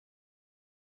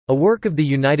A work of the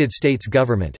United States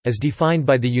government, as defined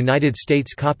by the United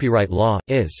States copyright law,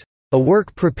 is a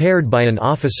work prepared by an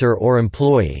officer or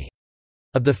employee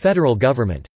of the federal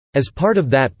government, as part of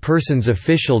that person's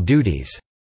official duties.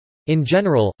 In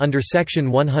general, under Section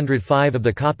 105 of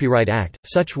the Copyright Act,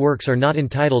 such works are not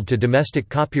entitled to domestic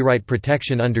copyright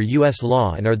protection under U.S.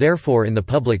 law and are therefore in the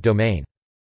public domain.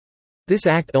 This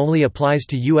act only applies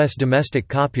to U.S. domestic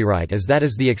copyright as that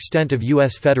is the extent of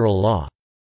U.S. federal law.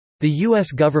 The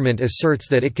U.S. government asserts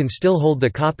that it can still hold the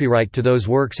copyright to those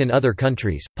works in other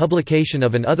countries. Publication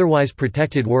of an otherwise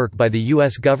protected work by the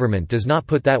U.S. government does not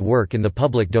put that work in the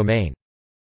public domain.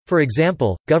 For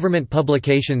example, government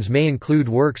publications may include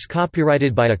works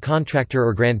copyrighted by a contractor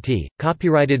or grantee,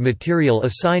 copyrighted material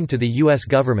assigned to the U.S.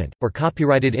 government, or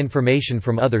copyrighted information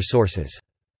from other sources.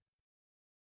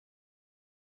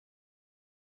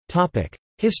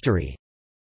 History.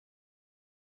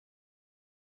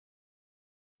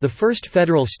 The first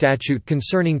federal statute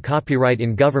concerning copyright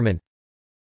in government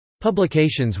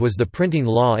publications was the printing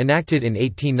law enacted in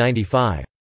 1895.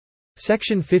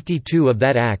 Section 52 of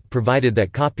that act provided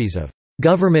that copies of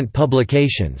government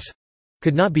publications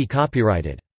could not be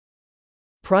copyrighted.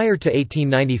 Prior to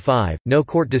 1895, no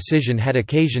court decision had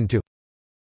occasion to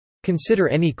consider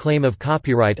any claim of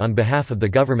copyright on behalf of the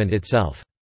government itself.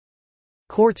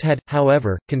 Courts had,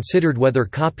 however, considered whether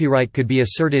copyright could be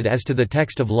asserted as to the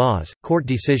text of laws, court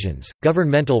decisions,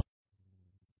 governmental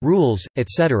rules,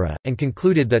 etc., and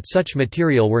concluded that such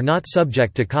material were not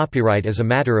subject to copyright as a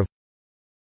matter of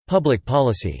public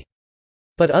policy.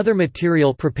 But other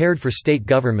material prepared for state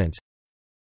governments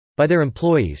by their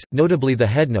employees, notably the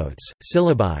headnotes,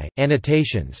 syllabi,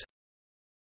 annotations,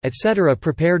 etc.,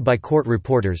 prepared by court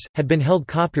reporters, had been held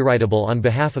copyrightable on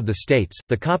behalf of the states.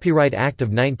 The Copyright Act of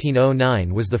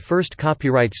 1909 was the first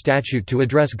copyright statute to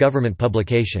address government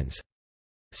publications.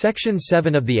 Section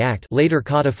 7 of the Act, later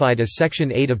codified as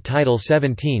Section 8 of Title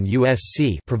 17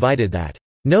 U.S.C., provided that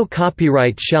no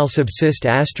copyright shall subsist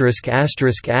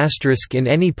in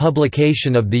any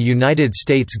publication of the United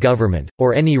States government,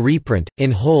 or any reprint,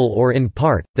 in whole or in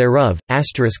part, thereof,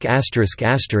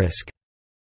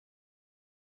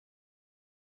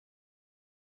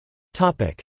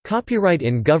 Copyright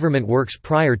in government works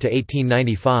prior to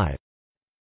 1895.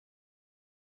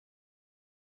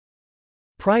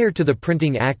 Prior to the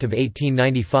Printing Act of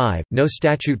 1895, no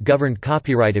statute governed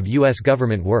copyright of U.S.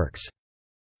 government works.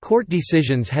 Court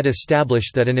decisions had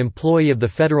established that an employee of the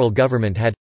federal government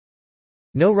had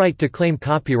no right to claim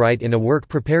copyright in a work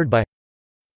prepared by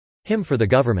him for the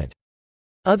government.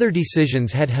 Other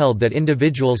decisions had held that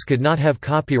individuals could not have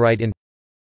copyright in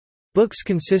books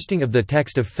consisting of the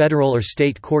text of federal or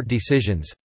state court decisions,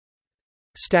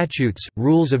 statutes,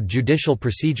 rules of judicial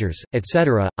procedures,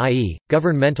 etc., i.e.,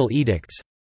 governmental edicts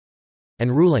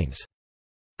and rulings.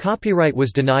 Copyright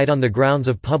was denied on the grounds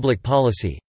of public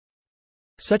policy.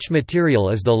 Such material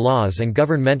as the laws and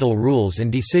governmental rules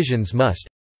and decisions must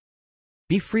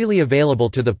be freely available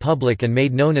to the public and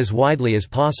made known as widely as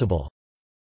possible.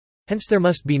 Hence there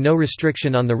must be no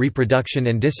restriction on the reproduction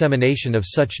and dissemination of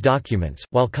such documents.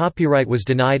 While copyright was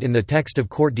denied in the text of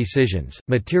court decisions,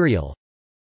 material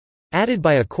added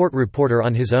by a court reporter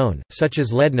on his own, such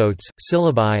as leadnotes,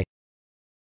 syllabi,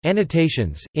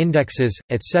 annotations, indexes,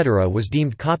 etc., was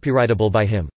deemed copyrightable by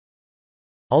him,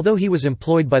 although he was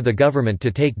employed by the government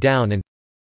to take down and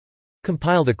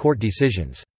compile the court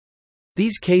decisions.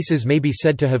 These cases may be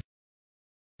said to have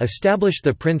established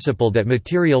the principle that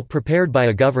material prepared by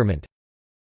a government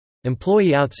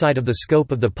employee outside of the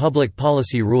scope of the public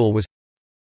policy rule was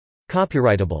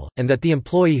copyrightable, and that the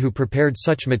employee who prepared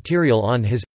such material on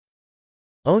his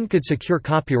own could secure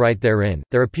copyright therein.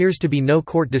 There appears to be no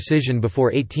court decision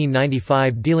before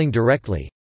 1895 dealing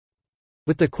directly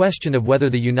with the question of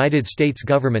whether the United States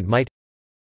government might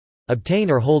obtain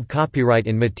or hold copyright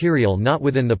in material not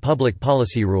within the public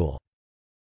policy rule.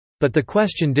 But the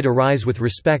question did arise with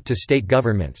respect to state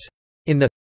governments. In the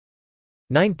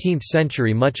 19th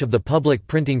century, much of the public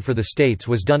printing for the states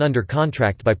was done under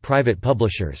contract by private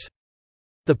publishers.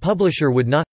 The publisher would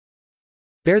not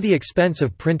bear the expense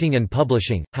of printing and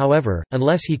publishing, however,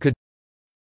 unless he could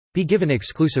be given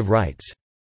exclusive rights.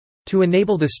 To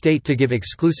enable the state to give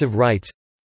exclusive rights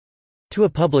to a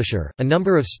publisher, a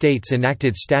number of states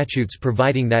enacted statutes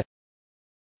providing that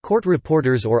court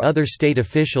reporters or other state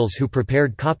officials who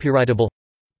prepared copyrightable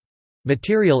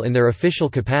material in their official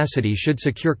capacity should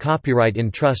secure copyright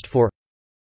in trust for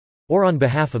or on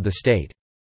behalf of the state.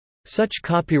 Such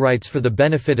copyrights for the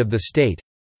benefit of the state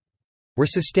were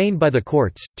sustained by the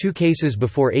courts. Two cases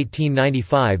before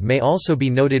 1895 may also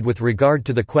be noted with regard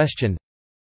to the question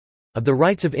of the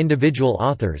rights of individual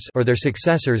authors or their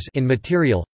successors in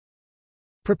material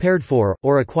prepared for,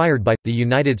 or acquired by, the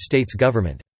United States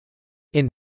government. In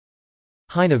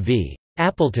Heine v.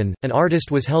 Appleton, an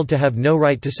artist was held to have no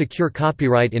right to secure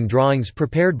copyright in drawings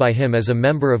prepared by him as a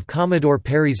member of Commodore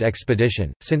Perry's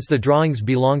expedition, since the drawings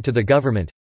belonged to the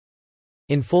government.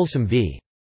 In Folsom v.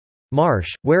 Marsh,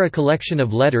 where a collection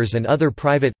of letters and other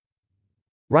private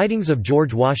writings of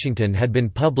George Washington had been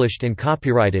published and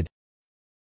copyrighted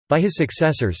by his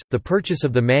successors, the purchase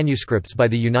of the manuscripts by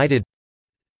the United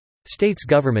States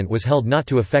government was held not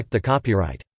to affect the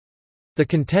copyright. The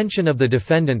contention of the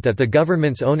defendant that the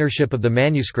government's ownership of the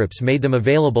manuscripts made them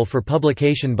available for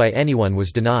publication by anyone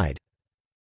was denied.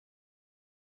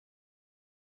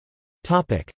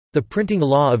 The Printing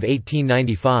Law of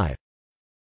 1895.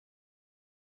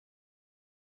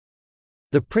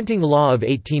 The Printing Law of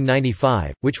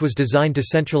 1895, which was designed to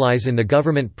centralize in the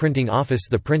government printing office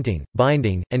the printing,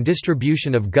 binding, and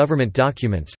distribution of government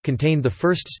documents, contained the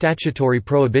first statutory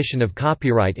prohibition of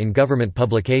copyright in government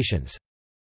publications.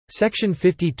 Section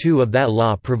 52 of that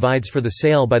law provides for the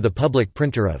sale by the public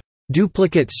printer of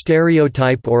duplicate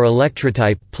stereotype or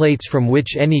electrotype plates from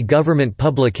which any government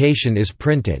publication is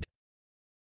printed,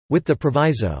 with the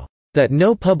proviso that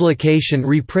no publication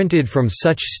reprinted from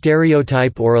such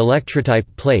stereotype or electrotype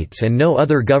plates and no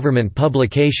other government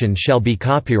publication shall be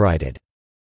copyrighted.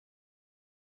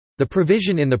 The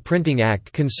provision in the Printing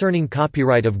Act concerning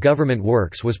copyright of government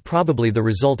works was probably the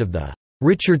result of the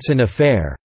Richardson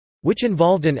Affair, which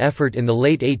involved an effort in the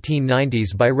late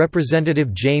 1890s by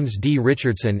Representative James D.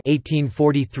 Richardson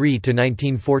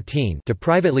 (1843–1914) to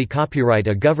privately copyright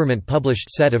a government-published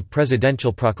set of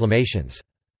presidential proclamations.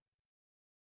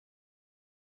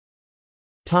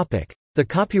 The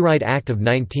Copyright Act of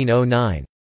 1909.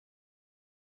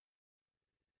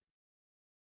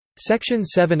 Section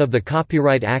 7 of the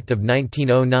Copyright Act of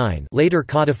 1909, later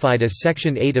codified as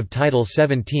Section 8 of Title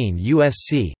 17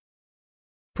 U.S.C.,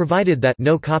 provided that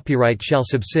no copyright shall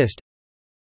subsist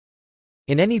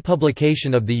in any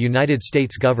publication of the United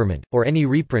States government, or any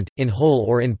reprint, in whole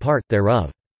or in part,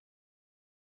 thereof.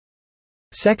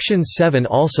 Section 7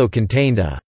 also contained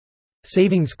a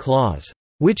savings clause,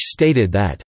 which stated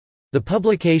that the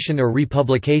publication or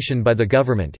republication by the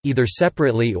government, either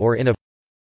separately or in a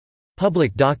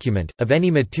public document, of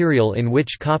any material in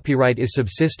which copyright is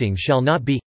subsisting shall not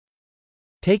be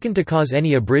taken to cause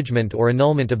any abridgment or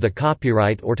annulment of the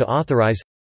copyright or to authorize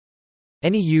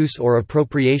any use or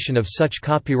appropriation of such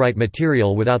copyright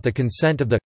material without the consent of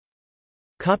the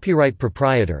copyright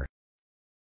proprietor.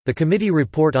 The committee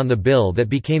report on the bill that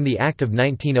became the Act of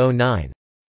 1909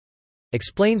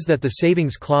 explains that the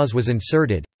savings clause was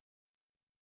inserted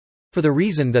for the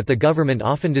reason that the government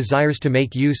often desires to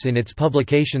make use in its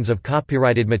publications of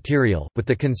copyrighted material, with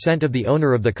the consent of the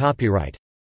owner of the copyright,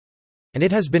 and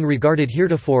it has been regarded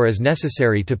heretofore as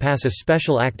necessary to pass a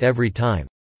special act every time.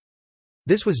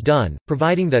 This was done,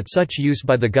 providing that such use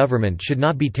by the government should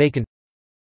not be taken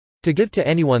to give to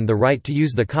anyone the right to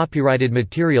use the copyrighted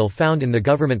material found in the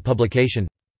government publication.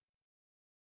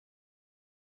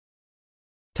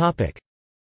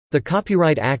 The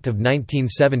Copyright Act of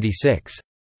 1976.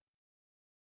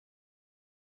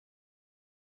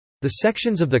 The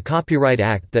sections of the Copyright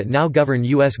Act that now govern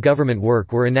U.S. government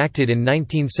work were enacted in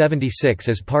 1976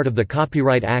 as part of the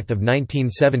Copyright Act of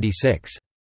 1976.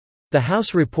 The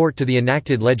House report to the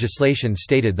enacted legislation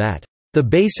stated that, "...the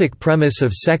basic premise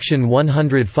of Section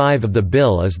 105 of the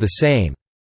bill is the same,"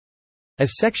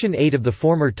 as Section 8 of the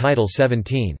former Title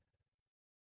 17.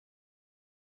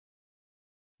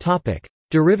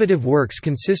 Derivative works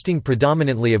consisting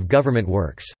predominantly of government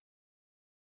works.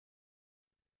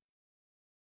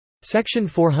 Section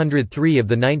 403 of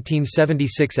the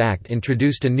 1976 Act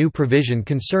introduced a new provision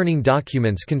concerning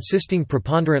documents consisting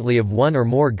preponderantly of one or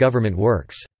more government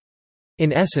works.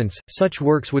 In essence, such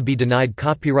works would be denied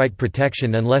copyright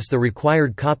protection unless the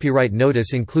required copyright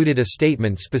notice included a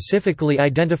statement specifically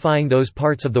identifying those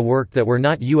parts of the work that were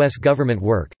not U.S. government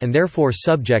work, and therefore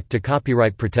subject to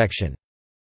copyright protection.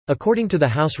 According to the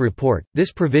House report,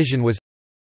 this provision was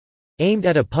aimed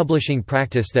at a publishing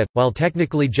practice that, while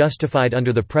technically justified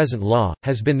under the present law,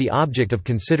 has been the object of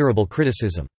considerable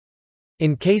criticism.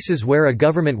 In cases where a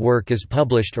government work is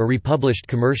published or republished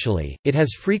commercially, it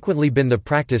has frequently been the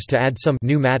practice to add some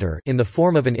new matter in the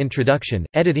form of an introduction,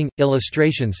 editing,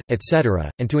 illustrations, etc.,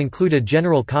 and to include a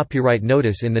general copyright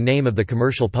notice in the name of the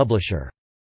commercial publisher.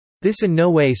 This in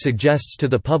no way suggests to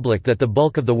the public that the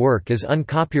bulk of the work is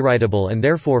uncopyrightable and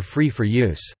therefore free for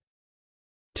use.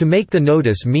 To make the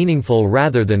notice meaningful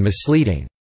rather than misleading,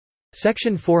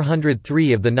 Section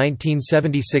 403 of the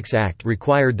 1976 Act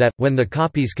required that, when the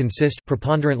copies consist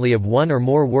preponderantly of one or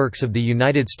more works of the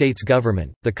United States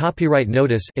government, the copyright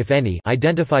notice, if any,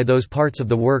 identify those parts of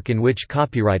the work in which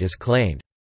copyright is claimed.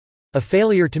 A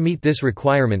failure to meet this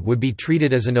requirement would be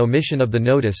treated as an omission of the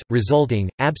notice, resulting,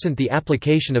 absent the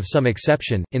application of some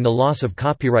exception, in the loss of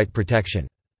copyright protection.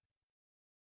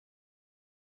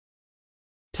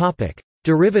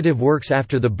 Derivative works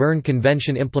after the Berne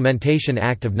Convention Implementation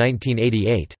Act of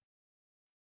 1988.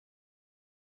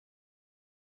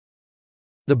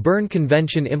 The Berne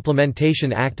Convention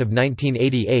Implementation Act of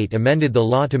 1988 amended the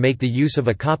law to make the use of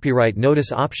a copyright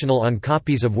notice optional on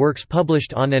copies of works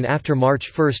published on and after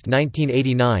March 1,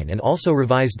 1989, and also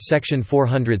revised Section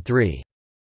 403.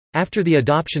 After the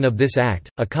adoption of this act,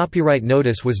 a copyright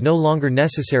notice was no longer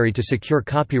necessary to secure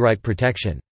copyright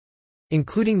protection.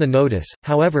 Including the notice,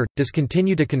 however, does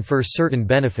continue to confer certain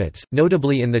benefits,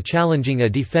 notably in the challenging a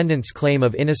defendant's claim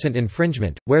of innocent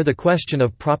infringement, where the question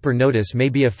of proper notice may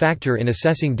be a factor in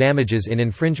assessing damages in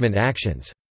infringement actions.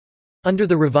 Under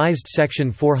the revised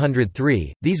Section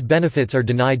 403, these benefits are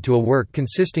denied to a work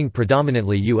consisting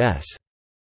predominantly U.S.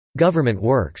 government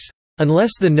works.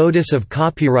 Unless the notice of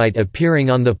copyright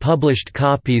appearing on the published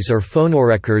copies or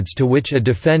phonorecords to which a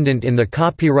defendant in the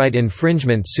copyright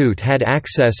infringement suit had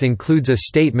access includes a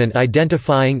statement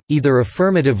identifying, either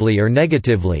affirmatively or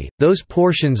negatively, those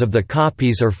portions of the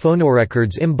copies or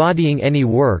phonorecords embodying any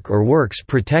work or works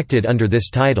protected under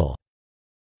this title.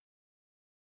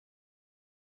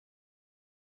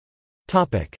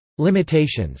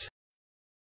 Limitations.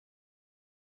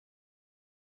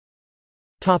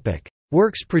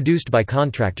 Works produced by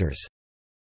contractors.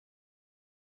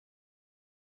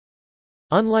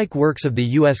 Unlike works of the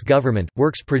U.S. government,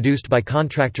 works produced by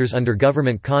contractors under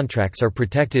government contracts are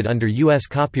protected under U.S.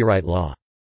 copyright law.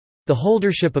 The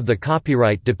holdership of the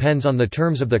copyright depends on the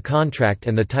terms of the contract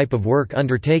and the type of work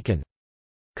undertaken.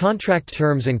 Contract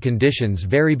terms and conditions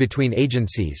vary between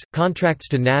agencies. Contracts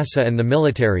to NASA and the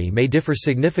military may differ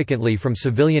significantly from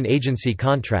civilian agency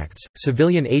contracts.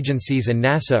 Civilian agencies and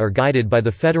NASA are guided by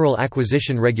the Federal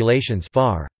Acquisition Regulations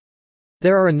 (FAR).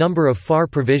 There are a number of FAR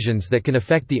provisions that can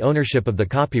affect the ownership of the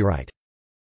copyright.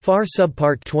 FAR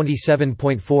Subpart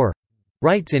 27.4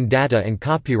 Rights in Data and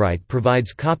Copyright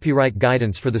provides copyright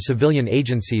guidance for the civilian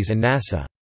agencies and NASA.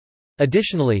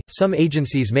 Additionally, some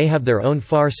agencies may have their own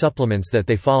FAR supplements that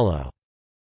they follow.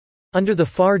 Under the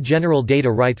FAR General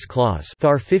Data Rights Clause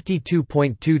FAR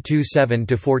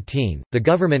 52.227-14, the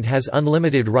government has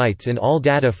unlimited rights in all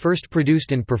data first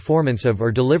produced in performance of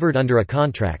or delivered under a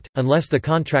contract, unless the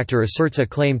contractor asserts a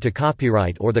claim to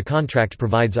copyright or the contract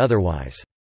provides otherwise.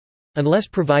 Unless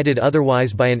provided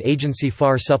otherwise by an agency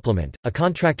FAR supplement, a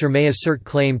contractor may assert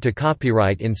claim to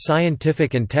copyright in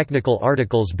scientific and technical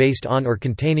articles based on or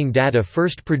containing data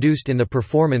first produced in the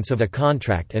performance of a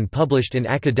contract and published in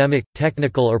academic,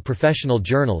 technical or professional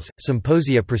journals,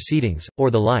 symposia proceedings,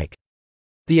 or the like.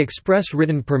 The express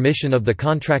written permission of the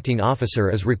contracting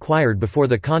officer is required before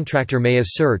the contractor may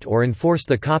assert or enforce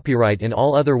the copyright in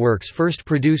all other works first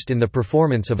produced in the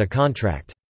performance of a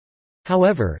contract.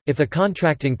 However, if a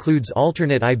contract includes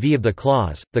alternate IV of the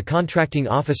clause, the contracting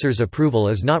officer's approval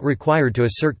is not required to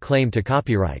assert claim to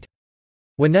copyright.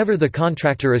 Whenever the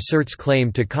contractor asserts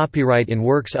claim to copyright in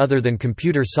works other than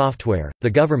computer software, the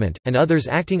government, and others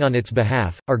acting on its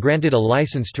behalf, are granted a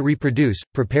license to reproduce,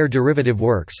 prepare derivative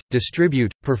works,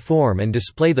 distribute, perform and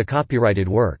display the copyrighted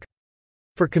work.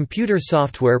 For computer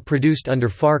software produced under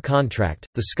FAR contract,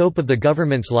 the scope of the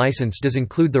government's license does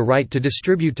include the right to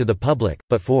distribute to the public,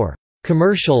 but for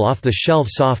commercial off-the-shelf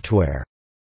software,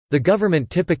 the government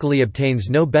typically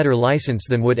obtains no better license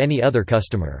than would any other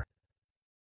customer.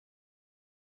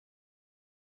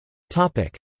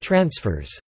 Transfers.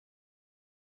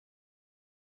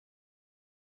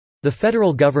 The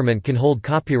federal government can hold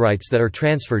copyrights that are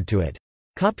transferred to it.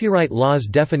 Copyright law's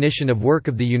definition of work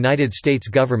of the United States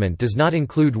government does not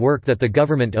include work that the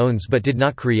government owns but did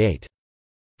not create.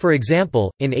 For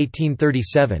example, in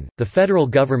 1837, the federal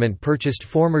government purchased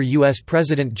former U.S.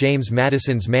 President James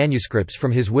Madison's manuscripts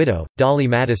from his widow, Dolly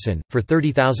Madison, for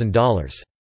 $30,000.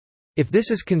 If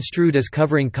this is construed as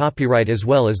covering copyright as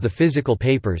well as the physical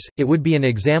papers, it would be an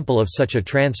example of such a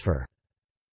transfer.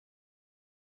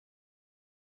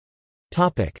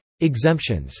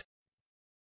 Exemptions.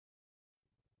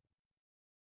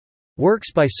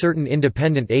 Works by certain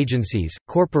independent agencies,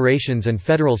 corporations and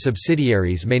federal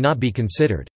subsidiaries may not be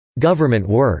considered government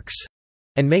works,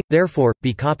 and may, therefore,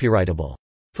 be copyrightable.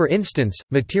 For instance,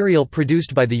 material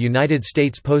produced by the United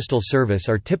States Postal Service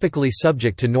are typically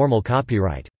subject to normal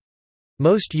copyright.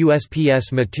 Most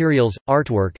USPS materials,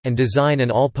 artwork, and design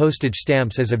and all postage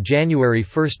stamps as of January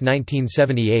 1,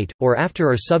 1978, or after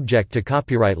are subject to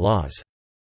copyright laws.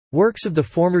 Works of the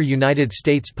former United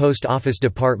States Post Office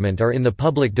Department are in the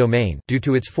public domain, due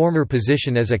to its former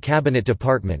position as a cabinet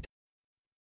department.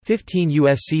 15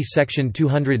 U.S.C. Section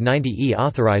 290E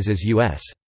authorizes U.S.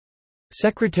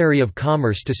 Secretary of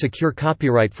Commerce to secure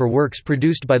copyright for works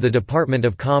produced by the Department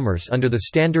of Commerce under the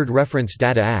Standard Reference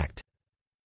Data Act.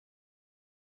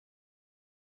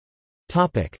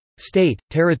 State,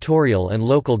 territorial and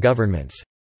local governments.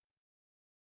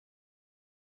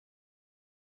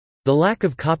 The lack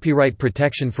of copyright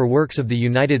protection for works of the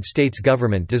United States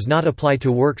government does not apply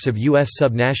to works of U.S.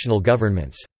 subnational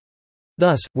governments.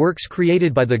 Thus, works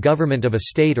created by the government of a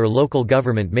state or local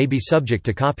government may be subject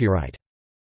to copyright.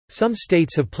 Some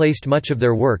states have placed much of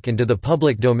their work into the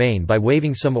public domain by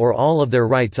waiving some or all of their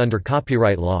rights under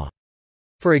copyright law.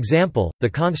 For example, the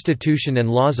Constitution and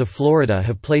laws of Florida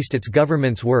have placed its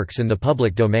government's works in the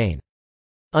public domain.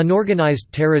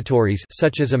 Unorganized territories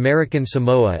such as American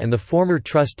Samoa and the former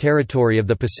Trust Territory of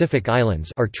the Pacific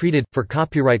Islands are treated, for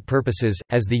copyright purposes,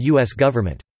 as the U.S.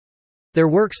 government. Their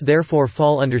works therefore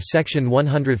fall under Section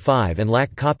 105 and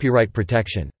lack copyright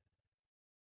protection.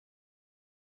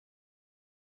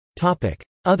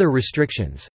 Other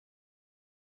restrictions.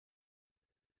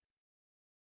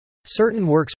 Certain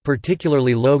works,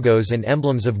 particularly logos and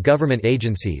emblems of government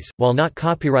agencies, while not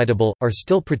copyrightable, are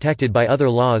still protected by other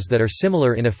laws that are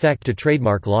similar in effect to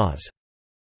trademark laws.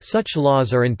 Such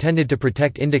laws are intended to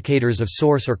protect indicators of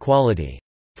source or quality.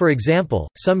 For example,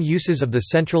 some uses of the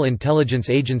Central Intelligence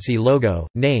Agency logo,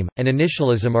 name, and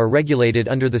initialism are regulated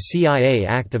under the CIA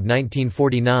Act of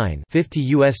 1949, 50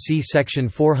 U.S.C. Section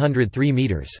 403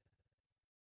 meters.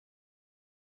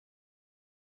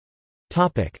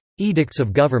 Edicts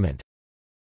of government.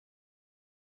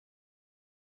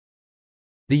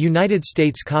 The United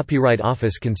States Copyright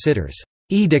Office considers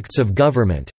edicts of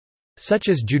government, such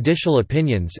as judicial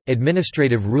opinions,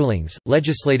 administrative rulings,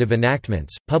 legislative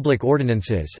enactments, public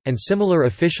ordinances, and similar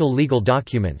official legal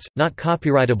documents, not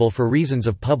copyrightable for reasons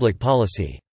of public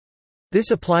policy. This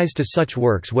applies to such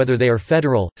works whether they are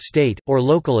federal, state, or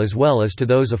local as well as to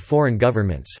those of foreign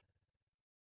governments.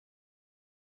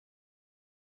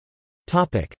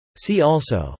 See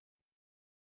also: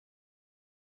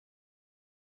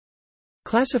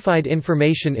 Classified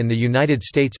information in the United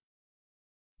States,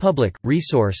 Public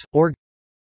Resource, Org,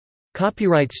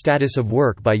 Copyright status of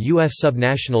work by U.S.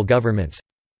 subnational governments.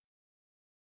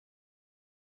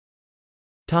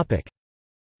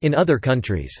 In other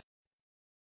countries.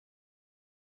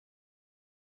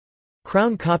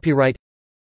 Crown copyright,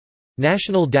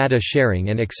 National Data Sharing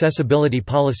and Accessibility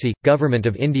Policy, Government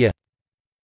of India.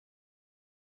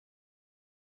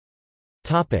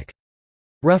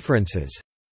 References.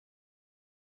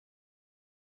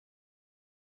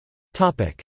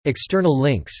 External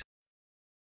links.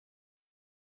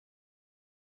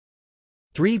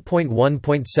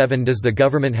 3.1.7 Does the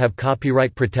government have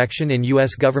copyright protection in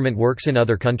U.S. government works in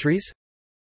other countries?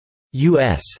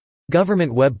 U.S.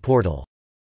 government web portal